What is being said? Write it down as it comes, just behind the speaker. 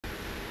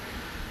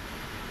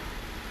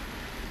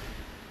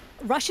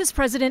Russia's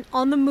president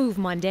on the move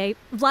Monday,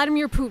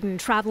 Vladimir Putin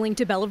traveling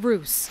to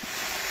Belarus.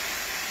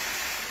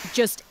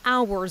 Just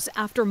hours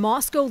after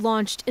Moscow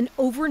launched an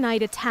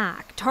overnight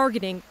attack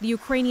targeting the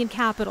Ukrainian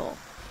capital.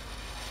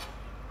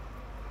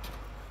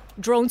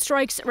 Drone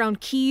strikes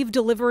around Kyiv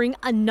delivering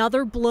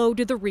another blow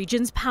to the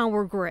region's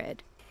power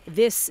grid.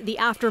 This, the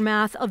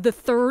aftermath of the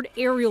third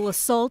aerial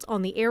assault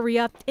on the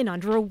area in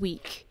under a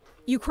week.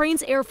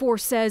 Ukraine's Air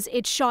Force says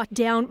it shot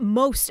down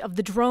most of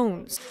the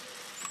drones.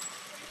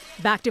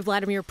 Back to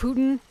Vladimir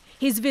Putin,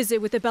 his visit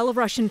with the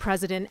Belarusian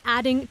president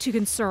adding to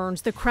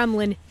concerns the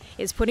Kremlin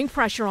is putting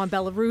pressure on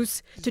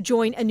Belarus to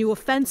join a new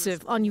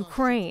offensive on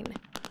Ukraine.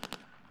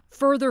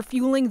 Further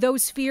fueling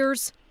those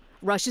fears,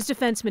 Russia's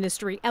defense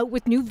ministry out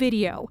with new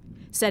video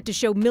set to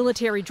show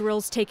military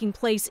drills taking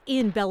place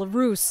in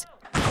Belarus.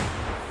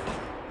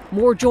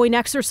 More joint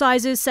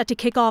exercises set to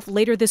kick off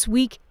later this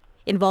week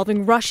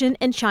involving Russian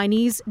and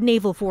Chinese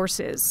naval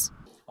forces.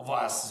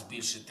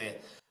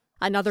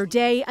 Another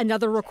day,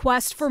 another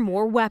request for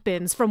more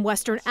weapons from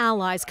Western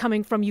allies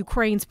coming from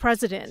Ukraine's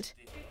president,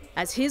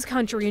 as his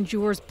country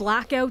endures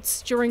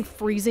blackouts during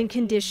freezing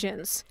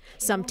conditions,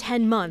 some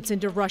 10 months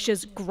into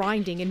Russia's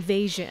grinding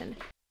invasion.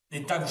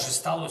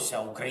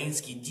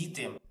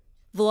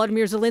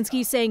 Volodymyr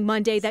Zelenskyy saying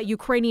Monday that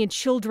Ukrainian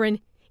children,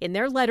 in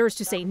their letters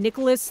to St.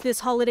 Nicholas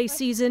this holiday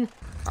season,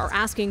 are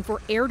asking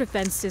for air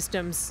defense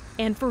systems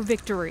and for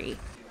victory.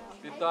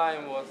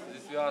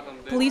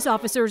 Police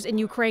officers in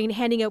Ukraine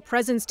handing out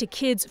presents to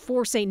kids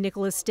for St.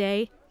 Nicholas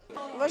Day.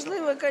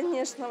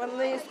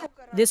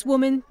 This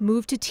woman,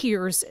 moved to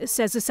tears,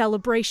 says the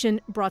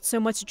celebration brought so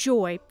much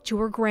joy to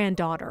her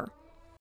granddaughter.